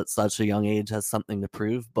Cups at such a young age has something to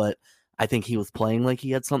prove, but I think he was playing like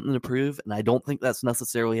he had something to prove, and I don't think that's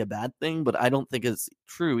necessarily a bad thing, but I don't think it's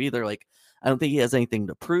true either. Like, I don't think he has anything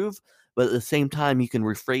to prove, but at the same time, you can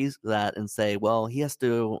rephrase that and say, well, he has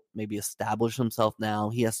to maybe establish himself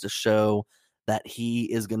now. He has to show that he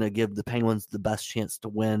is going to give the Penguins the best chance to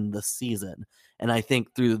win the season. And I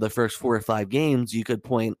think through the first 4 or 5 games, you could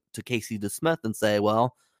point to Casey DeSmith and say,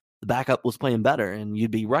 well, the backup was playing better, and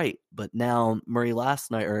you'd be right. But now Murray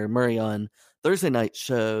on Thursday night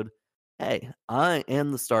showed, hey, I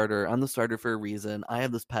am the starter. I'm the starter for a reason. I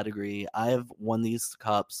have this pedigree. I have won these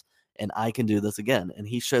cups, and I can do this again. And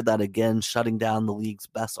he showed that again, shutting down the league's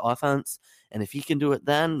best offense. And if he can do it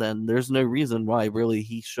then there's no reason why really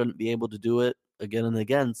he shouldn't be able to do it again and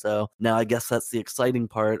again. So now I guess that's the exciting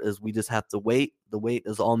part, is we just have to wait. The wait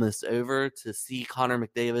is almost over to see Connor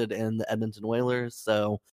McDavid and the Edmonton Oilers.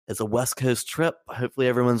 So it's a West Coast trip. Hopefully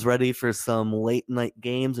everyone's ready for some late night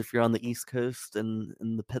games if you're on the East Coast and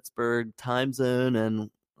in the Pittsburgh time zone. And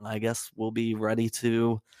I guess we'll be ready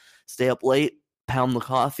to stay up late, pound the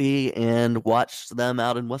coffee, and watch them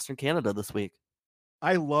out in Western Canada this week.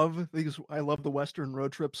 I love these. I love the Western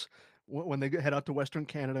road trips when they head out to Western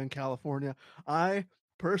Canada and California. I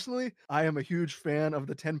personally, I am a huge fan of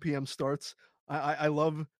the 10 p.m. starts. I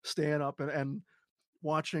love staying up and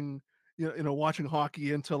watching, watching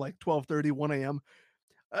hockey until like 12:30, 1 a.m.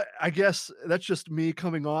 I guess that's just me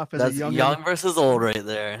coming off as That's a young versus old right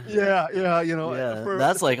there. Yeah, Yeah,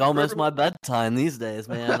 that's like almost my bedtime these days,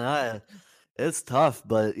 man. It's tough,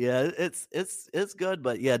 but yeah, it's good.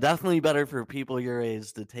 But yeah, definitely better for people your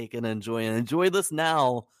age to take and enjoy this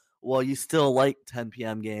now while you still like 10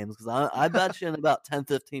 p.m. games. Because I bet you in about 10,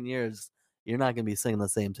 15 years, you're not going to be singing the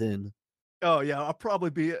same tune. Oh yeah, I'll probably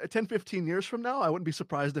be 10, 15 years from now. I wouldn't be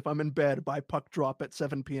surprised if I'm in bed by puck drop at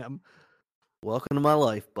 7 p.m. Welcome to my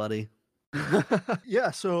life, buddy.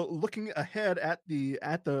 Yeah, so looking ahead at the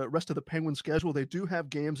rest of the Penguins schedule, they do have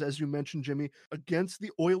games, as you mentioned, Jimmy, against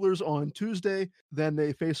the Oilers on Tuesday. Then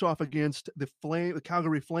they face off against the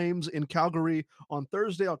Calgary Flames in Calgary on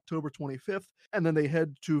Thursday, October 25th, and then they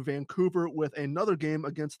head to Vancouver with another game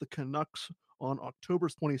against the Canucks on October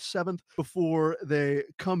 27th before they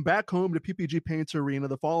come back home to PPG Paints Arena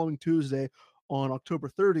the following Tuesday on October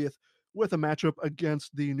 30th with a matchup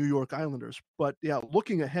against the New York Islanders. But yeah,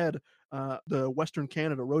 looking ahead, the Western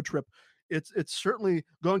Canada road trip, it's certainly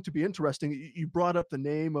going to be interesting. You brought up the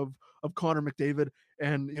name of Connor McDavid,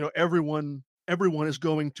 and everyone is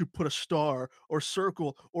going to put a star or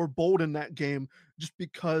circle or bold in that game just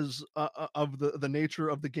because of the nature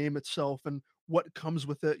of the game itself and what comes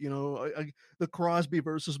with it. The Crosby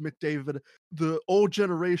versus McDavid, the old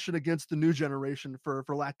generation against the new generation, for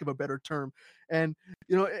lack of a better term, and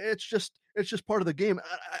it's just part of the game.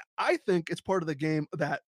 I think it's part of the game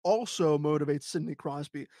that also motivates Sidney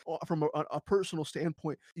Crosby from a personal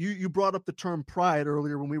standpoint. You brought up the term pride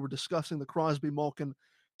earlier when we were discussing the Crosby, Malkin,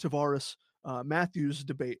 Tavares, Matthews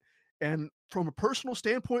debate. And from a personal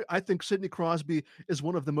standpoint, I think Sidney Crosby is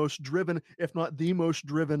one of the most driven, if not the most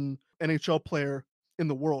driven NHL player in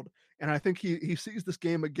the world. And I think he sees this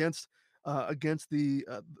game against the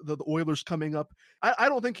Oilers coming up. I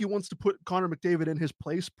don't think he wants to put Connor McDavid in his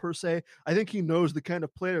place per se. I think he knows the kind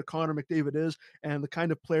of player Connor McDavid is and the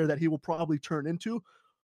kind of player that he will probably turn into.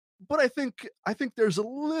 But I think there's a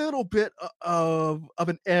little bit of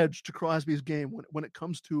an edge to Crosby's game when it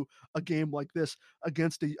comes to a game like this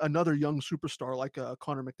against another young superstar like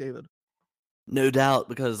Connor McDavid. No doubt,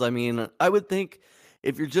 because I mean, I would think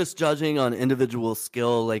if you're just judging on individual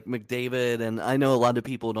skill, like McDavid, and I know a lot of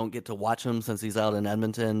people don't get to watch him since he's out in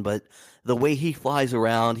Edmonton, but the way he flies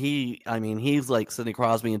around, he's like Sidney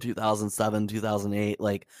Crosby in 2007, 2008.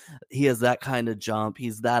 Like, he has that kind of jump.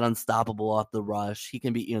 He's that unstoppable off the rush. He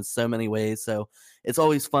can beat you in so many ways. So it's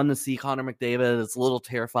always fun to see Connor McDavid. It's a little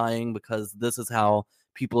terrifying because this is how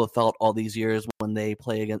people have felt all these years when they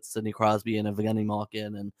play against Sidney Crosby and Evgeny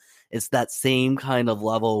Malkin, and it's that same kind of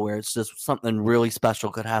level where it's just something really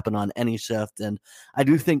special could happen on any shift. And I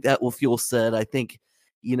do think that will fuel Sid. I think,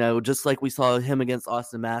 just like we saw him against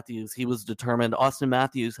Austin Matthews, he was determined. Austin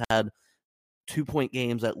Matthews had 2-point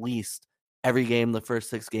games at least every game, the first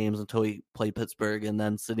 6 games until he played Pittsburgh, and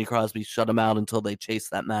then Sidney Crosby shut him out until they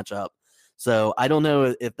chased that matchup. So I don't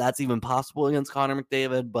know if that's even possible against Connor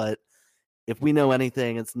McDavid, but if we know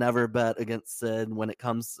anything, it's never bet against Sid when it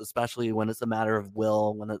comes, especially when it's a matter of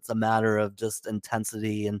will, when it's a matter of just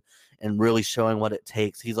intensity and really showing what it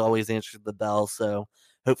takes. He's always answered the bell. So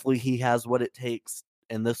hopefully he has what it takes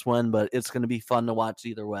in this one, but it's going to be fun to watch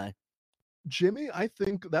either way. Jimmy, I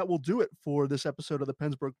think that will do it for this episode of the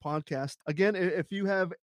Pennsburg Podcast. Again, if you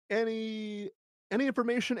have any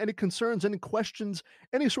information, any concerns, any questions,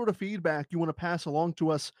 any sort of feedback you want to pass along to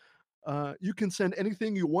us, you can send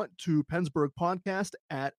anything you want to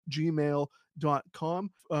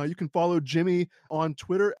PennsburgPodcast@gmail.com. You can follow Jimmy on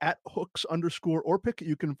Twitter @hooks_orpik.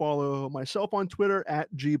 You can follow myself on Twitter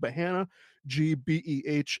 @gbehana,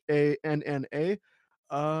 GBEHANNA.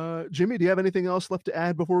 Jimmy, do you have anything else left to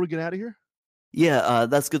add before we get out of here? Yeah,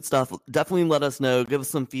 that's good stuff. Definitely let us know. Give us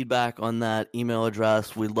some feedback on that email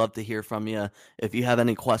address. We'd love to hear from you. If you have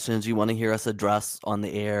any questions you want to hear us address on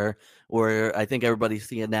the air, or I think everybody's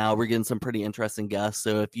seeing now, we're getting some pretty interesting guests.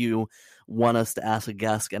 So if you want us to ask a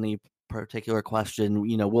guest any particular question,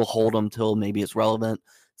 we'll hold them till maybe it's relevant.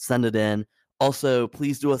 Send it in. Also,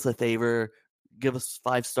 please do us a favor. Give us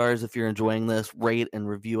 5 stars if you're enjoying this. Rate and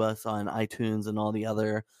review us on iTunes and all the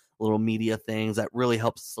other little media things. That really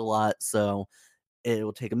helps us a lot. So it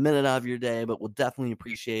will take a minute out of your day, but we'll definitely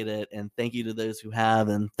appreciate it. And thank you to those who have,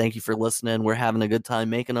 and thank you for listening. We're having a good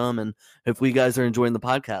time making them, and hopefully you guys are enjoying the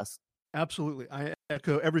podcast. Absolutely. I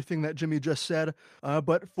echo everything that Jimmy just said.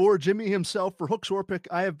 But for Jimmy himself, for Hooks Orpik,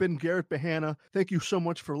 I have been Garrett Behana. Thank you so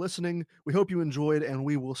much for listening. We hope you enjoyed, and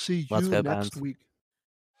we will see you next week.